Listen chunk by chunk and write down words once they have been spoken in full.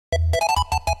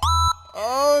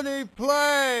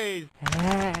Oneyplays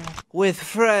with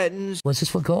friends. What's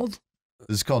this one called?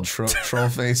 This is called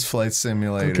Trollface Flight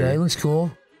Simulator. Okay, looks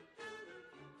cool.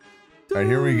 Alright,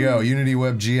 here we go. Unity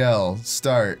Web GL.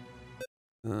 Start.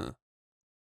 So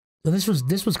this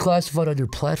was classified under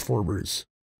platformers.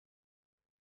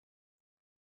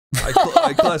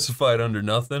 I classified under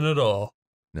nothing at all.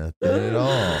 Nothing at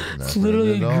all. It's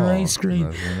literally a gray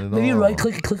screen. Maybe right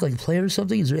click and click like play or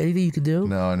something. Is there anything you can do?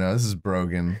 No, this is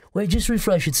broken. Wait, just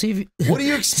refresh it. See if you what do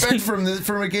you expect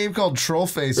from a game called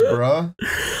Trollface, bruh?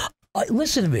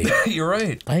 Listen to me. You're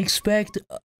right. I expect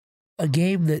a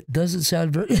game that doesn't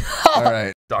sound very.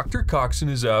 Alright. Dr. Cox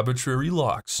and his arbitrary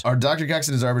locks. Our Dr. Cox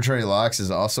and his arbitrary locks is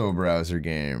also a browser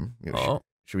game.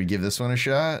 Should we give this one a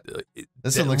shot?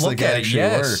 This one looks like it actually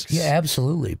works. Yeah,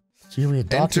 absolutely. So here we have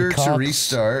Dr. Enter Cox. to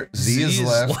restart. Z is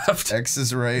left, X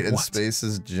is right, and space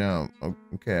is jump.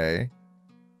 Okay.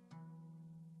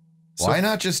 Why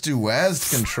not just do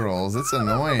WASD controls? That's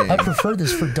annoying. I prefer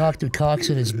this for Dr. Cox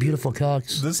and his beautiful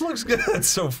Cox. This looks good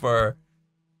so far.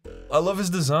 I love his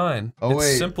design. Oh,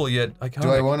 it's simple yet iconic. Do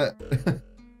I want to...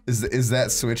 is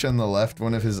that switch on the left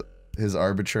one of his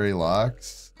arbitrary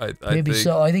locks? Maybe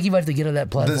so. I think you might have to get on that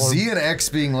platform. The Z and X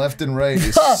being left and right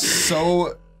is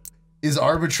is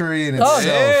arbitrary in itself. Oh,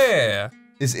 yeah.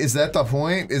 Is that the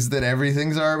point? Is that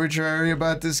everything's arbitrary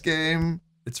about this game?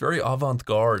 It's very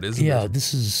avant-garde, isn't it? Yeah,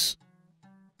 this is...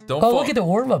 Don't fall. Look at the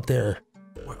worm up there.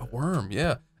 A worm,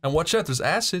 yeah. And watch out, there's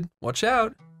acid. Watch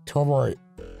out. Tomo,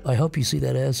 I hope you see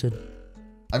that acid.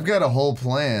 I've got a whole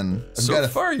plan. So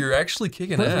far, you're actually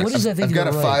kicking ass. What is that thing? I've got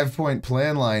a 5-point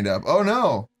plan lined up. Oh,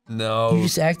 no. No. You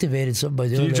just activated something by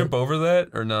doing that. Can you jump over that,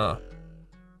 or nah?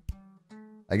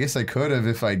 I guess I could have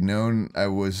if I'd known I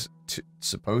was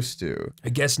supposed to. I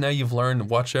guess now you've learned to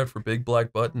watch out for big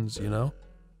black buttons, you know?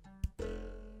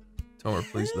 Tomer,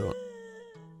 please don't.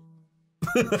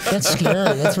 That's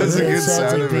scary. That's what it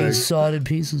sounds like, being sawed in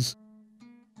pieces.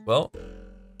 Well,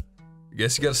 I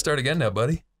guess you gotta start again now,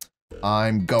 buddy.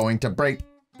 I'm going to break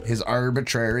his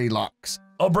arbitrary locks.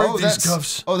 I'll break these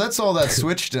cuffs. Oh, that's all that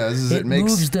switch does, is it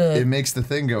makes the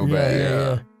thing go bad.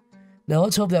 Yeah. Now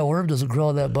let's hope that worm doesn't crawl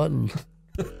on that button.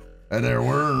 And there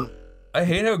weren't. I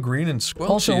hate how green and squelchy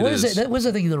also, what is it is. it? What's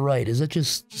that thing to the right? Is that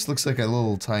just... Just looks like a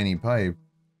little tiny pipe.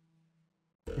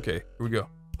 Okay, here we go.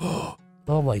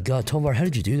 Oh my god, Tomar, how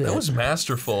did you do that? That was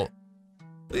masterful.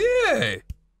 Yay!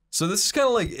 So this is kind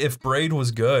of like if Braid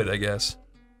was good, I guess.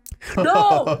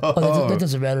 No! Oh, that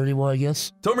doesn't matter anymore, I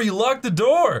guess. Tomer, you locked the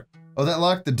door! Oh, that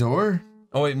locked the door?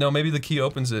 Oh wait, no, maybe the key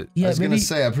opens it. Yeah, I was gonna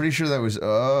say, I'm pretty sure that was,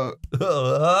 oh,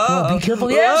 be careful,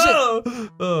 the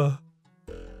acid!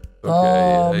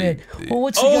 Oh, man. Well,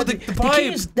 what's the pipe?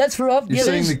 Key is, that's for up. You're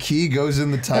saying the key goes in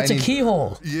the tiny... That's a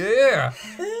keyhole. Yeah!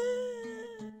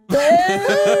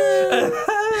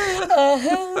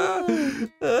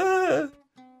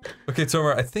 Okay,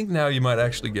 Tomer, I think now you might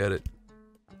actually get it.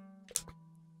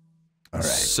 Alright.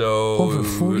 So... Over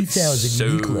 40,000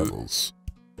 unique levels.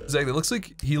 Exactly,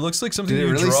 he looks like something Did it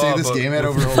you really draw, say this game had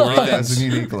over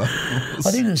 40,000 unique levels?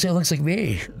 I think you say it looks like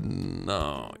me.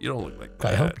 No, you don't look like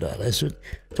that. I hope not. I said,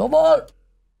 Tomar!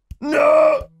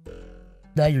 No!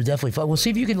 Now you're definitely fine. We'll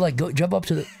see if you can, like, go jump up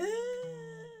to the...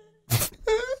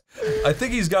 I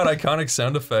think he's got iconic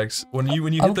sound effects. When you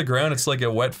hit the ground, it's like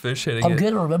a wet fish hitting I'm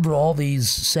gonna remember all these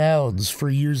sounds for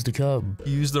years to come.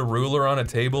 He used the ruler on a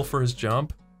table for his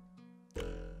jump.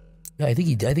 Yeah, I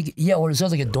think, yeah, or it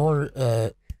sounds like a door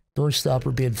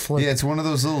stopper being flipped. Yeah, it's one of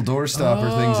those little door stopper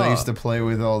things I used to play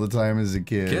with all the time as a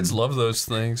kid. Kids love those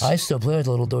things. I still play with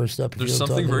the little door stopper. There's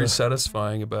something very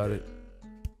satisfying about it.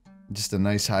 Just a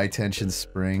nice high-tension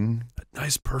spring. A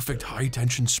nice, perfect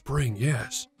high-tension spring,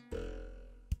 yes.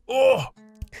 Oh!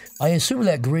 I assume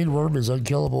that green worm is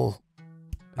unkillable.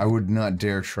 I would not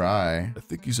dare try. I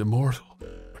think he's immortal.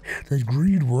 That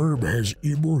green worm has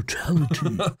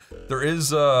immortality.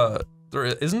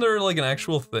 Isn't there like an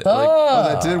actual thing? Oh,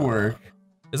 that did work.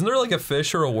 Isn't there like a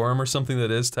fish or a worm or something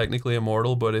that is technically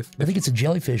immortal, but if I think it's a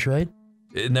jellyfish, right?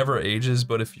 It never ages,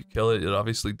 but if you kill it, it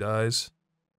obviously dies.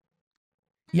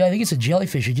 Yeah, I think it's a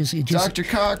jellyfish. It just Dr.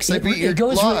 Cox, I beat your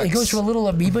blocks. It goes from a little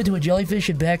amoeba to a jellyfish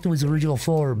and back to its original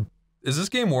form. Is this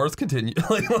game worth continuing?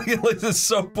 like this is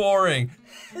so boring.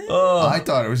 Oh. I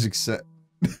thought it was exciting.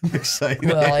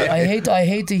 Well, I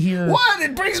hate to hear. What?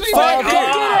 It brings me back. Get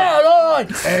out! All right.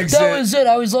 Exit. That was it.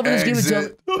 I was loving this game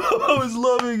until. I was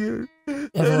loving it,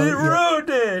 and it ruined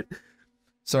it.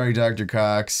 Sorry, Dr.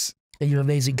 Cox. And your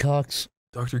amazing Cox.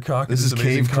 Dr. Cox. This is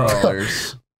cave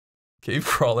crawlers. Cave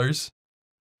crawlers.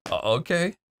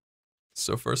 Okay.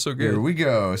 So far, so good. Here we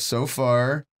go. So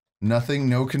far, Nothing,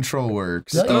 no control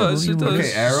works. No, It does.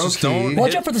 Okay, arrow Just key. don't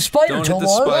Watch hit- out for the spider, don't hit the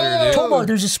Tomar. spider, dude. Tomar,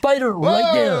 there's a spider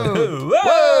right there. Whoa!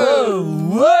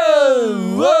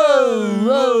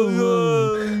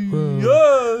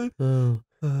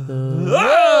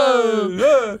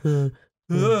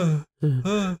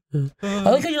 I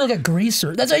like how you're like a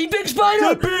greaser. That's a big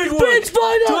spider. Big one. Big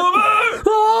spider. Tomer! Ah!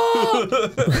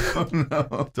 Oh no.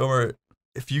 Tomer,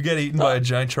 if you get eaten by a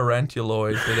giant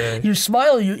tarantuloid today, You're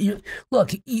smiling. You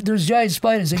look. There's giant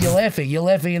spiders, and you're laughing. You're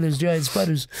laughing, and there's giant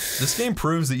spiders. this game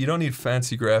proves that you don't need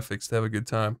fancy graphics to have a good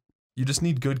time. You just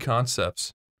need good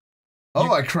concepts.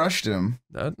 Oh, I crushed him.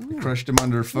 That Crushed him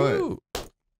underfoot. Ooh.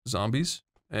 Zombies.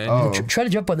 And Oh. Try to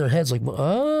jump on their heads like,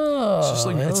 oh. it's just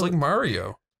like it's like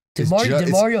Mario. Did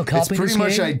Mario copy It's pretty this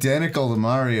much game? identical to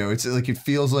Mario. It's like it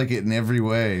feels like it in every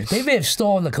way. They may have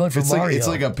stolen the code from Mario. It's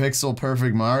like a pixel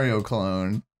perfect Mario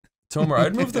clone. Tomer,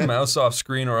 I'd move the mouse off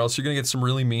screen or else you're gonna get some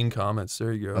really mean comments.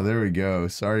 There you go. Oh, there we go.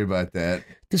 Sorry about that.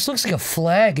 This looks like a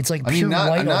flag. It's like I pure mean,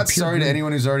 white I'm on not pure sorry to green.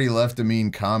 anyone who's already left a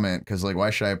mean comment, because like, why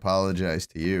should I apologize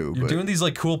to you? You're But doing these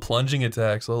like cool plunging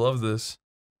attacks. I love this.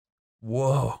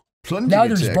 Whoa. plunging Now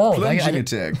there's attack, both. plunging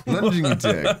attack, plunging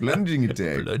attack, plunging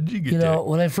attack. You know,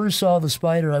 when I first saw the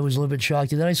spider, I was a little bit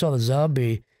shocked, and then I saw the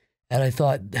zombie, and I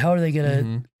thought, how are they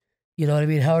gonna, you know what I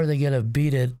mean? How are they gonna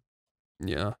beat it?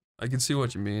 Yeah, I can see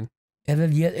what you mean. And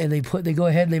then they go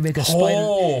ahead and they make a spider.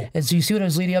 Oh, And so you see what I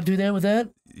was leading up to there with that?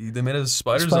 they made a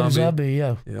spider zombie.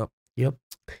 Yeah. Yep. Yep.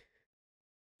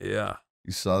 Yeah.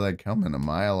 You saw that coming a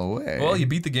mile away. Well, you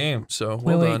beat the game, so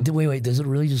well done. Wait. Does it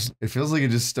really just? It feels like it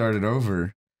just started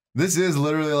over. This is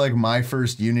literally like my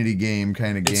first Unity game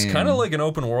kind of game. It's kind of like an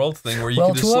open world thing where you Well,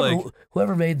 can just like,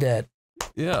 whoever made that,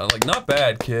 yeah, like not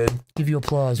bad, kid. give you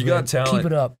applause. You man. got talent. Keep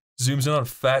it up. Zooms in on a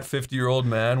fat 50-year-old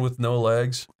man with no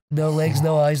legs. No legs,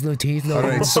 no eyes, no teeth, no. All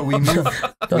right, so we move,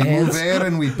 No we hands. move there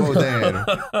and we poder.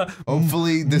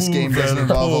 Hopefully, this Move game doesn't and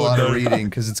involve a lot of poder. reading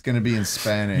because it's going to be in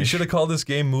Spanish. You should have called this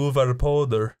game Move Out of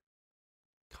Poder.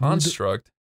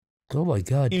 Construct. Oh my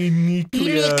god.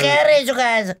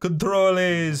 Iniciar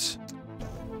controles.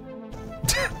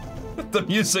 The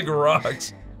music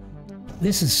rocks.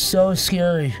 This is so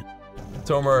scary.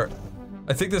 Tomer,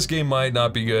 I think this game might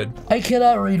not be good. I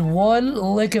cannot read one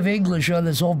lick of English on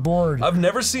this whole board. I've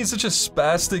never seen such a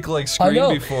spastic like I screen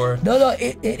know. before. No,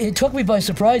 it took me by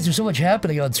surprise. There's so much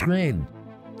happening on screen.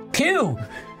 Q!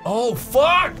 Oh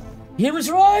fuck! He was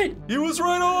right! He was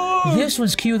right on. This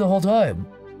was Q the whole time.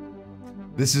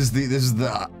 This is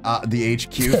the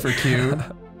HQ for Q.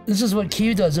 This is what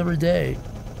Q does every day.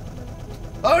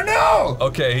 Oh no!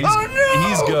 Okay, he's Oh, no!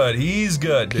 he's good. He's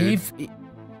good, dude. That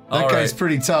All guy's right.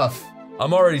 pretty tough.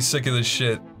 I'm already sick of this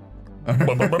shit.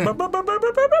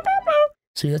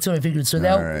 See, that's what I figured. So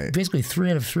now, Alright. basically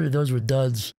 3 out of 3 of those were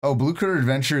duds. Oh, Blue Critter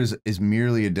Adventure is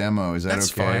merely a demo. Is that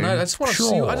That's okay? fine. I just want to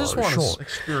see. I just want Sure. to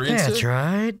experience it.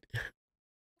 right.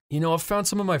 You know, I've found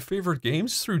some of my favorite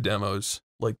games through demos,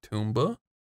 like Toomba,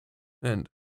 and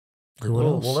What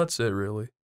else? well, that's it really.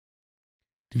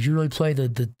 Did you really play the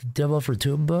demo for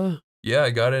Toomba? Yeah, I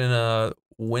got it in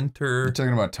winter. You're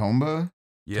talking about Tomba?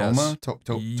 Yes. Toma?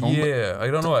 Tomba? Yeah,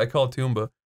 I don't know. I call it Toomba.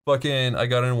 Fucking, I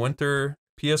got it in winter.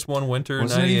 PS1 winter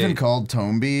Wasn't it 98. even called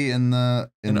Tomby in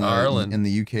Ireland. in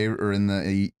the UK or in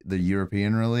the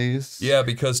European release? Yeah,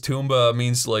 because Toomba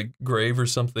means like grave or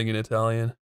something in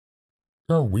Italian.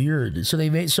 Oh, weird. So they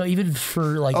made so even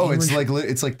for like Oh, English,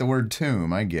 it's like the word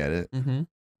tomb. I get it. Mm-hmm.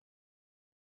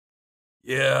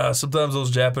 Yeah, sometimes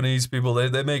those Japanese people,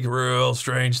 they make real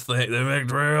strange things. They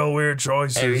make real weird Have you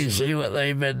choices. seen what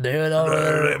they've been doing over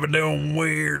there? They've been doing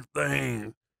weird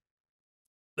things.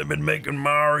 They've been making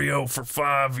Mario for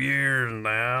 5 years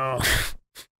now.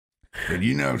 Did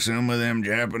you know some of them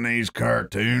Japanese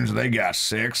cartoons, they got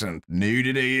sex and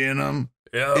nudity in them?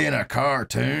 Yeah, In a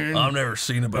cartoon? I've never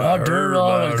seen it, but I I heard turned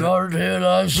on about a it. cartoon.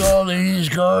 I saw these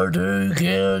cartoon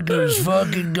characters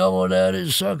fucking going at it,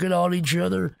 sucking on each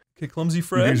other. Okay, Clumsy You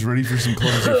Fred. guys ready for some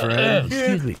Clumsy Fred?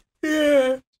 Excuse me.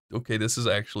 Yeah. Okay, this is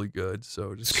actually good.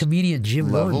 So It's just comedian Jim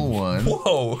Level Norton. 1.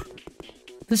 whoa.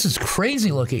 This is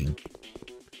crazy looking.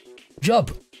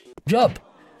 Jump. Jump.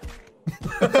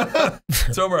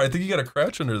 Tomer, I think you got to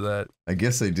crouch under that. I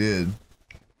guess I did.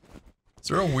 Is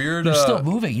there a weird? You're still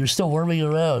moving. You're still worming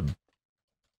around.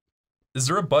 Is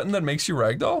there a button that makes you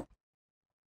ragdoll?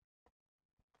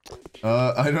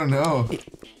 I don't know.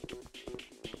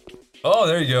 Oh,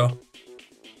 there you go.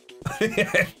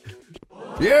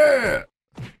 Yeah!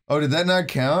 Oh, did that not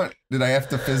count? Did I have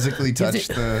to physically You have touch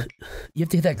to- the... You have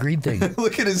to hit that green thing.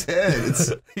 Look at his head.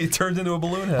 It's... He turned into a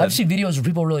balloon head. I've seen videos where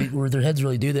people where their heads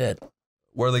really do that.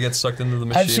 Where they get sucked into the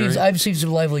machinery. I've seen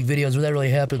some live leak videos where that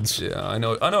really happens. Yeah, I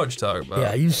know what you're talking about.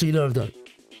 Yeah, you've seen it.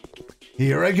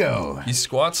 Here I go. He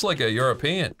squats like a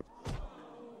European.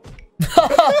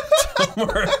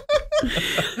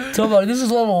 Tomar, this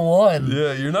is level 1.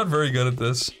 Yeah, you're not very good at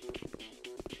this.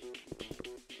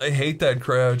 I hate that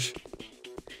crouch.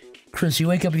 Chris, you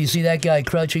wake up and you see that guy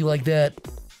crouching like that.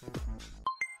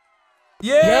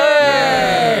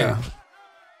 Yeah!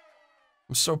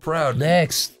 I'm so proud.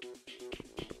 Next.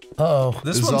 Uh-oh.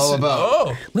 This one's all about.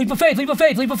 Oh! Leap of faith, leap of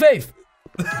faith, leap of faith!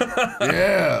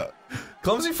 Yeah.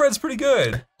 Clumsy Fred's pretty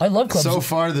good. I love Clumsy. So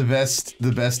far, the best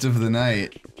of the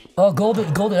night. Oh,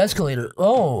 golden escalator.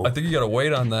 Oh. I think you gotta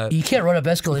wait on that. You can't run up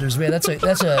escalators, man. That's a,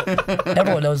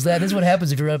 everyone knows that. This is what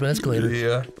happens if you run up an escalator.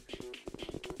 Yeah.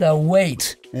 Now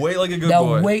wait. Wait like a good now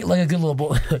boy. Now wait like a good little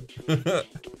boy.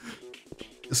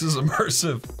 This is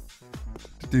immersive.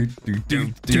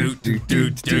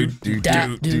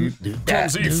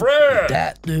 Clumsy Fred!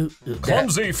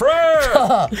 Clumsy Fred!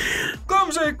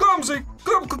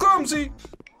 Clumsy!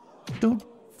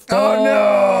 Oh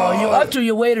no! After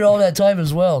you waited all that time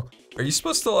as well. Are you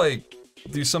supposed to, like,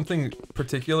 do something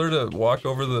particular to walk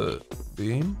over the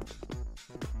beam?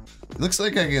 Looks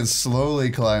like I can slowly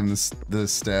climb the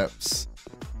steps.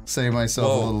 Save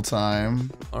myself a little time.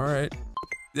 Alright.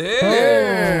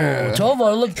 Yeah! Oh,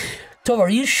 Tomar, look. Tomar, are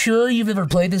you sure you've never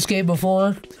played this game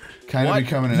before? Kind of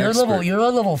becoming an expert. You're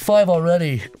on level 5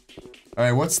 already.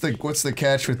 Alright, what's the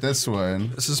catch with this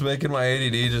one? This is making my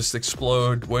ADD just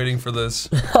explode, waiting for this.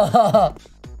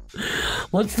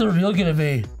 What's the reveal gonna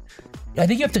be? I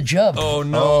think you have to jump. Oh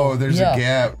no. Oh, there's a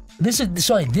gap. This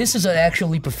is an actual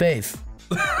leap of faith.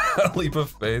 A leap of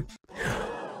faith.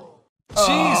 Oh,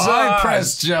 Jesus! I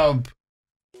pressed jump.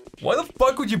 Why the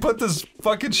fuck would you put this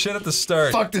fucking shit at the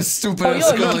start? Fuck this stupid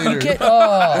escalator.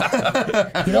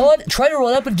 You know what? Try to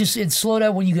run up and just slow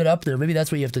down when you get up there. Maybe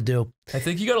that's what you have to do. I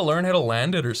think you gotta learn how to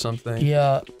land it or something.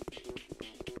 Yeah.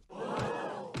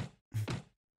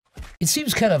 It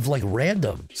seems kind of like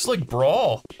random. It's like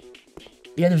Brawl.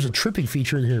 Yeah, there's a tripping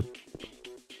feature in here.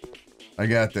 I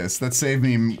got this. That saved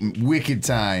me wicked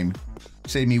time.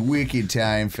 Saved me wicked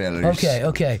time, fellas.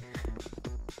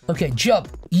 Okay, jump.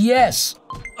 Yes.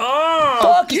 Oh!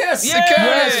 Fuck yes!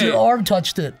 Yes, your arm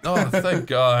touched it. Oh, thank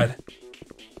God.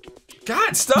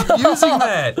 God, stop using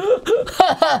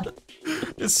that!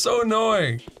 It's so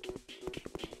annoying.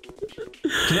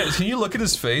 Can you look at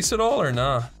his face at all or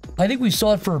nah? I think we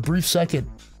saw it for a brief second.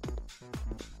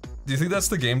 Do you think that's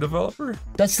the game developer?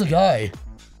 That's the guy.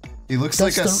 He looks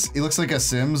like a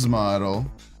Sims model.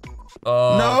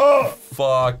 Oh, no!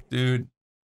 Fuck, dude.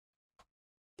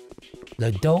 Now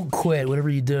don't quit, whatever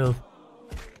you do.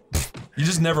 You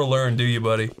just never learn, do you,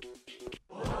 buddy?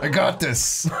 I got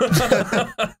this. I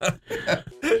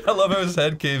love how his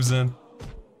head caves in.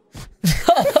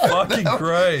 Fucking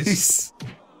Christ.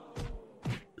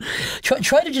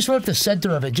 Try to just run up the center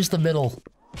of it, just the middle.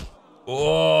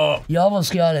 Oh. You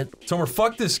almost got it. Tomer,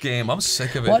 fuck this game. I'm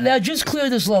sick of it. Well, now just clear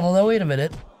this level. Now wait a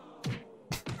minute.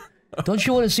 Don't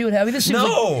you want to see what happens? This seems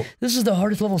like, this is the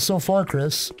hardest level so far,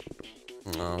 Chris.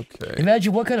 Okay.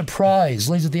 Imagine what kind of prize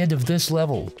lays at the end of this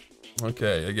level.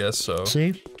 Okay, I guess so.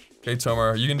 See? Okay,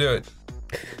 Tomar, you can do it.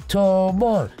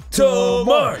 Tomar!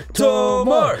 Tomar!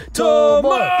 Tomar!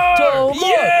 Tomar! Tomar!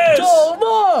 Yes!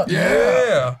 Tomar!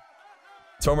 Yeah!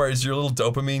 Tomar, is your little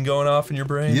dopamine going off in your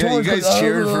brain? Yeah, you guys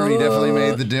cheered for me. Definitely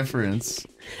made the difference.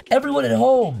 Everyone at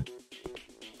home.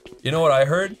 You know what I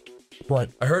heard?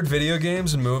 What? I heard video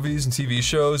games and movies and TV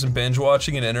shows and binge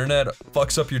watching and internet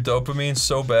fucks up your dopamine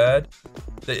so bad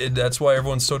that's why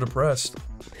everyone's so depressed.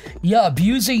 Yeah,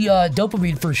 abusing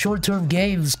dopamine for short-term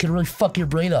games can really fuck your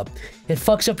brain up. It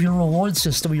fucks up your reward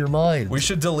system of your mind. We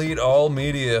should delete all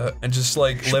media and just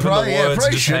like live in the woods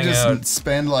and just hang out.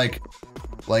 Spend like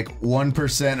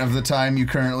 1% of the time you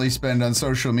currently spend on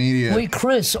social media. Wait,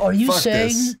 Chris, are you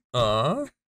saying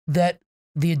that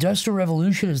the Industrial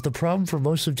Revolution is the problem for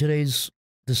most of today's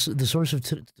the source of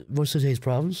most of today's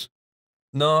problems?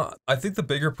 No, I think the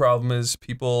bigger problem is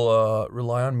people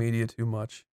rely on media too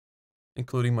much,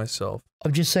 including myself.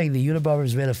 I'm just saying the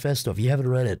Unabomber's Manifesto. If you haven't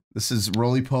read it, this is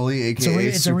Roly Poly, aka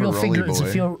it's a real Super finger. Roly Boy.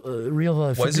 It's a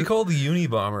real. Why is he called the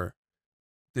Unibomber?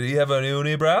 Did he have a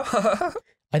unibrow?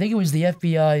 I think it was the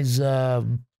FBI's. I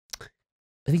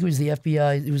think it was the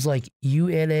FBI. It was like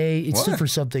UNA. It stood for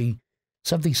something.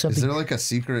 Is there like a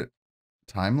secret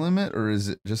time limit, or is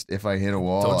it just if I hit a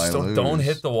wall, I lose? Don't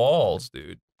hit the walls,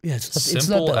 dude. Yeah, it's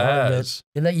simple not that hard, as.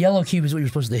 And that yellow cube is what you're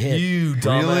supposed to hit. You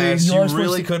dumbass! You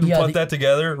really couldn't put that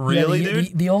together, really,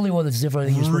 dude? The only one that's different.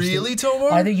 I think you're really,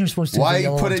 Tomar? I think you're supposed to. Why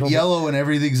you put it yellow and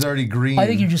everything's already green? I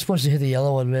think you're just supposed to hit the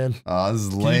yellow one, man. Oh, this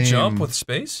is lame. Can you jump with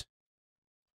space?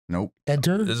 Nope.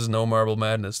 Enter. This is no Marble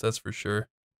Madness, that's for sure.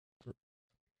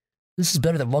 This is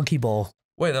better than Monkey Ball.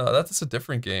 Wait, no, that's a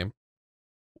different game.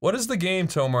 What is the game,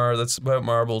 Tomar, that's about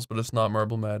marbles, but it's not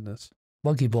Marble Madness?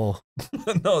 Monkey Ball.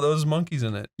 No, those monkeys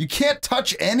in it. You can't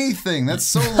touch anything. That's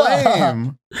so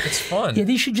lame. It's fun. Yeah,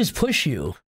 these should just push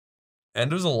you.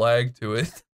 And there's a lag to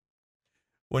it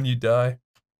when you die.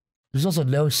 There's also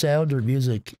no sound or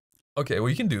music. Okay, well,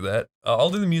 you can do that. I'll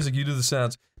do the music, you do the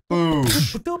sounds. Boom.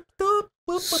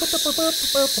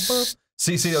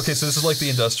 See, okay, so this is like the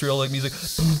industrial like music.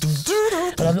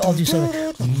 I'll do something.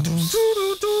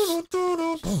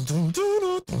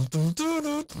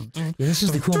 Yeah, this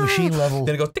is the cool machine level.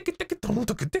 Then it goes.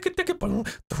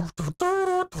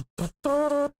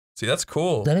 See, that's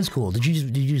cool. That is cool. Did you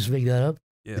just make that up?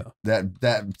 Yeah.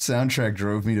 That soundtrack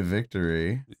drove me to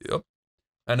victory. Yep.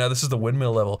 And now this is the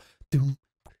windmill level.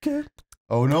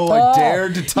 Oh no! I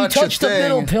dared to touch you touched the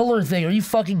middle pillar thing. Are you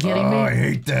fucking kidding me? I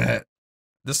hate that.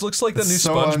 This looks like the new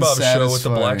so SpongeBob show with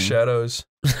the black shadows.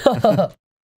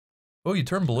 Oh, you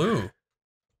turn blue.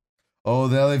 Oh,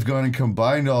 now they've gone and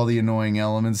combined all the annoying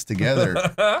elements together.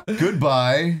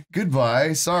 Goodbye.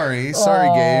 Sorry,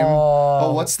 game.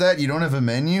 Oh, what's that? You don't have a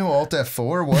menu? Alt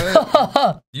F4?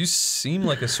 What? You seem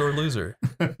like a sore loser.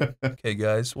 Okay,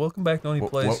 guys, welcome back to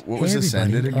Oneyplays. What was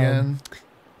Ascended again?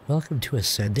 Welcome to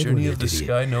Ascended. Journey of the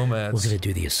Sky Nomads. We're going to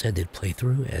do the Ascended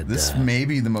playthrough. And, this may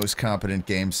be the most competent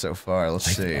game so far. Let's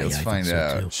see. Let's find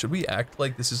out. Too. Should we act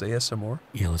like this is ASMR?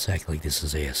 Yeah, let's act like this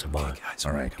is ASMR. Okay, guys,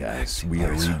 all right, guys. We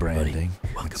are rebranding.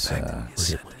 Welcome back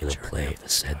to We're going to play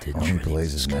Ascended.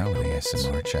 Oneyplays is now an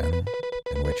ASMR channel.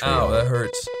 In which that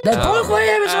hurts. That broke my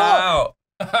ear as well!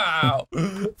 Ow!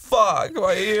 Fuck,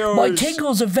 my ears! My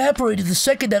tingles evaporated the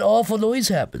second that awful noise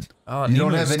happened. Oh, you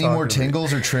don't have any more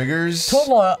tingles or triggers?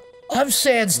 Tomar, I'm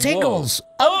sans tingles.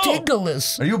 I'm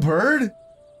tingleless. Are you a bird?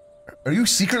 Are you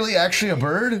secretly actually a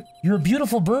bird? You're a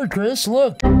beautiful bird, Chris.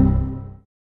 Look. So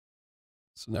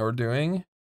now we're doing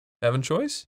Heaven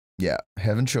Choice? Yeah,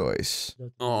 Heaven Choice.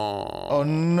 Oh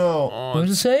no. What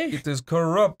does it say? It is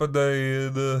corrupt,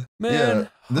 man. Yeah,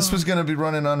 this was gonna be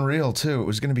running Unreal too. It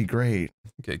was gonna be great.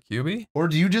 Okay, QB? Or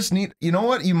do you just need, you know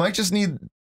what? You might just need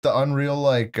the Unreal,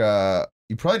 like,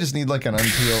 you probably just need like an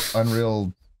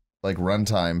Unreal like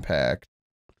runtime pack.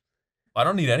 I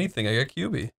don't need anything, I got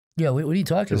QB. Yeah, what are you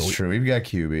talking about? That's true, we've got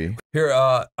QB. Here,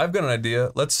 I've got an idea.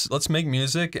 Let's make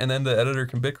music and then the editor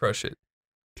can bit crush it.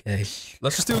 Okay.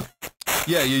 Let's just do.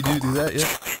 Yeah, you do that, yeah.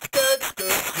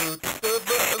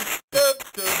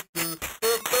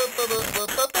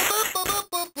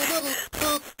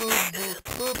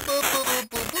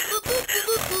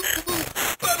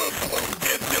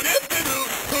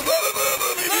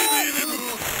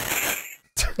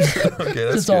 Okay,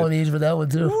 that's all we need for that one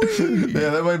too.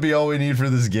 Yeah, that might be all we need for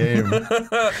this game.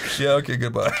 Yeah, okay,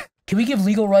 goodbye. Can we give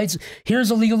legal rights?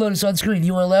 Here's a legal notice on screen.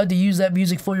 You are allowed to use that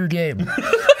music for your game.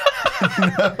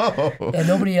 No. And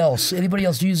nobody else. Anybody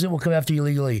else use it will come after you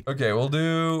legally. Okay, we'll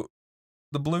do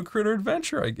the Blue Critter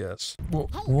Adventure, I guess.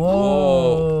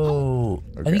 Whoa.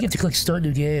 Okay. I think you have to click Start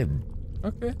New Game.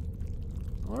 Okay.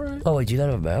 Alright. Oh, wait, do you not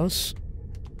have a mouse?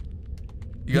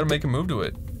 You gotta make a move to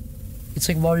it. It's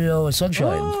like Mario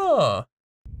Sunshine. Ah.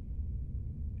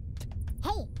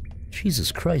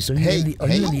 Jesus Christ, are you in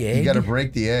the egg? You gotta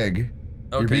break the egg.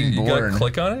 Okay, You're being born. You gotta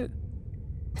click on it?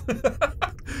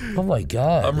 Oh my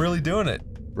god. I'm really doing it.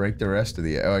 Break the rest of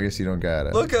the egg. Oh, I guess you don't got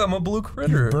it. Look, I'm a blue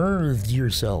critter. You birthed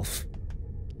yourself.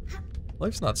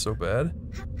 Life's not so bad.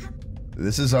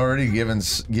 This is already given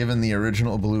the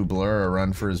original Blue Blur a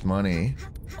run for his money.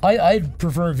 I'd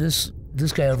prefer this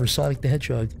guy over Sonic the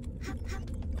Hedgehog.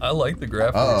 I like the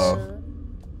graphics. Uh-oh.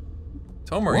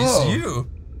 Tomar, it's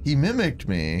you. He mimicked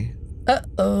me.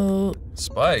 Uh-oh.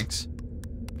 Spikes.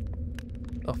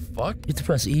 The fuck? You have to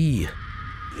press E.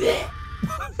 Oh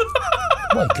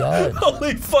my god.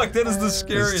 Holy fuck, that is the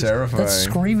scariest. That's terrifying. That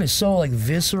scream is so like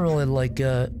visceral and like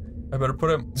I better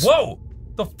put him. Whoa!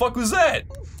 The fuck was that?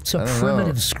 It's a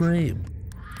primitive scream.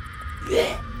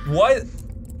 Why?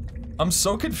 I'm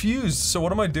so confused. So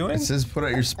what am I doing? It says put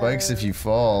out your spikes if you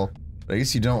fall. But I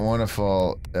guess you don't want to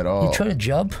fall at all. You try to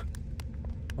jump?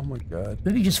 Oh my god.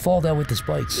 Maybe you just fall down with the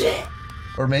spikes.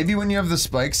 Or maybe when you have the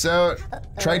spikes out,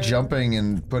 try jumping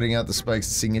and putting out the spikes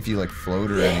and seeing if you like float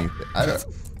or anything. I don't.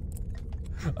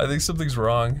 I think something's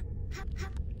wrong.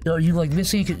 No, you like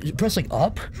missing? You can press like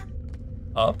up?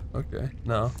 Up? Okay.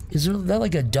 No. Is there that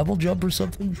like a double jump or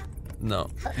something? No.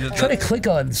 Try to click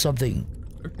on something.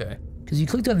 Okay. Because you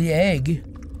clicked on the egg.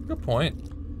 Good point.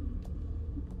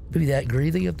 Maybe that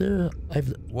green thing up there?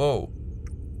 Whoa.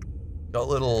 Got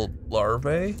little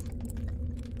larvae?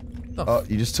 Oh,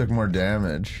 you just took more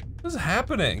damage. What is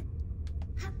happening?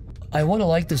 I want to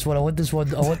like this one. I want this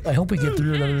one. I hope we get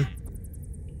through another.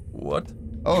 What?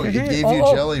 Oh, it gave you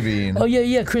Oh, jelly bean. Oh,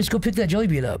 yeah, Chris, go pick that jelly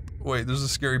bean up. Wait, there's a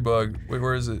scary bug. Wait,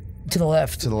 where is it? To the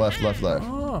left. To the left.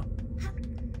 Oh.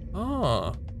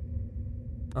 Oh.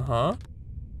 Uh-huh.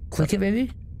 Click it,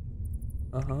 maybe?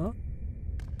 Uh-huh.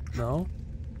 No.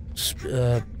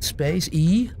 Space,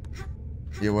 E?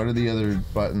 Yeah, what are the other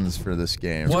buttons for this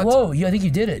game? What? Whoa, I think you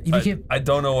did it. You became... I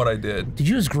don't know what I did. Did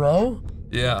you just grow?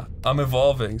 Yeah, I'm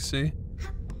evolving, see?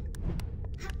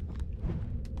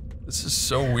 This is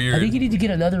so weird. I think you need to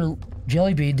get another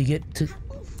jelly bean to get to...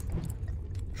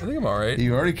 I think I'm alright.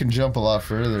 You already can jump a lot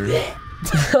further.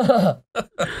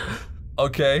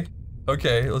 Okay.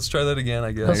 Okay, let's try that again,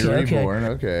 I guess. You're Okay. reborn,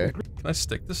 okay. Can I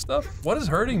stick this stuff? What is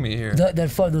hurting me here?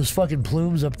 Those fucking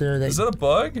plumes up there. Is that a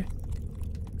bug?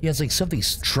 Yeah, it's like something...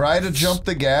 Try to jump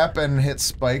the gap and hit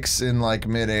spikes in like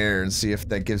midair and see if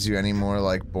that gives you any more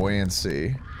like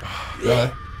buoyancy.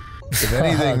 If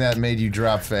anything, that made you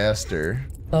drop faster.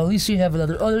 Oh, at least you have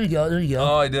another... Oh, there you go, there you go.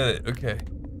 Oh, I did it. Okay.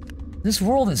 This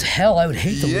world is hell. I would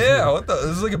hate to live Yeah, here. what the?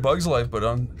 This is like a Bug's Life, but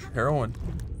on heroin.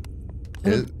 I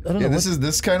don't know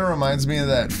This kind of reminds me of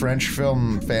that French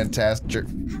film Fantastic.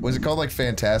 Was it called like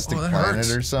Fantastic Oh, that Planet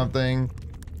hurts. or something?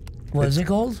 What is it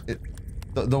called?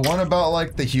 The one about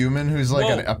like the human who's like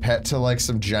Whoa. a pet to like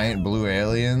some giant blue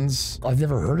aliens. I've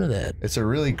never heard of that. It's a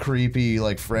really creepy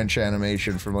like French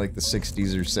animation from like the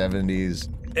 60s or 70s.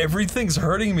 Everything's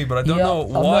hurting me, but I don't Yeah, know I'm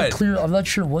what. not clear. I'm not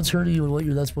sure what's hurting you and what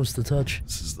you're not supposed to touch.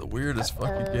 This is the weirdest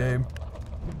fucking game.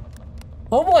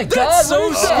 Oh my god, That's so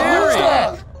what is that? What is scary.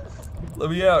 that? Let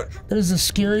me out. That is the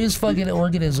scariest fucking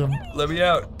organism. Let me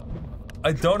out.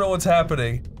 I don't know what's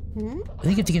happening. I think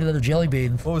you have to get another jelly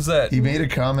bean. What was that? He made a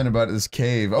comment about this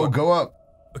cave. Oh, go up.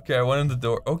 Okay, I went in the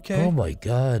door. Okay. Oh my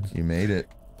god. You made it.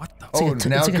 What the? Oh, like a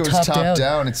now it's it like a goes top top down.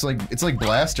 down. It's like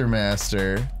Blaster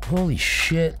Master. Holy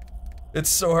shit. It's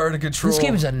so hard to control. This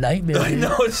game is a nightmare. I dude.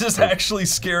 know, it's just actually Or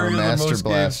scarier than Master most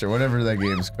Blaster, whatever that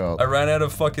game's called. games. I ran out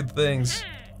of fucking things.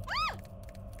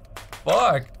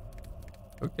 Fuck.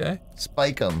 Okay.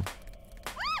 Spike them.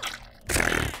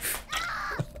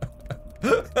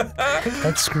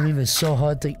 That scream is so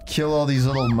hard to... Kill all these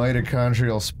little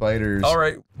mitochondrial spiders.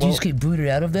 Alright, Did you well, just get booted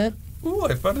out of that? ooh,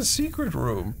 I found a secret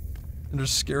room. And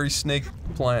there's scary snake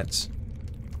plants.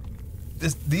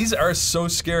 These are so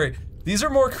scary. These are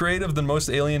more creative than most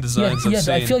alien Yeah, designs I've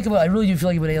seen. I feel like I really do feel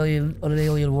like I'm an alien on an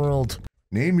alien world.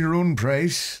 Name your own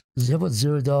price. How about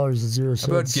 $0 and 0 cents?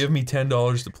 How about give me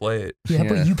 $10 to play it, Yeah, how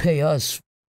Yeah. about you pay us?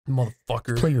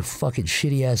 motherfucker? Play your fucking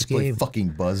shitty ass Play game.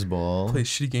 fucking Buzzball. Play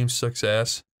shitty game sucks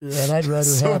ass. And I'd rather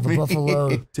So have a mean.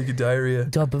 buffalo Take a diarrhea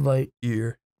dump in my...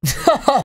 ear.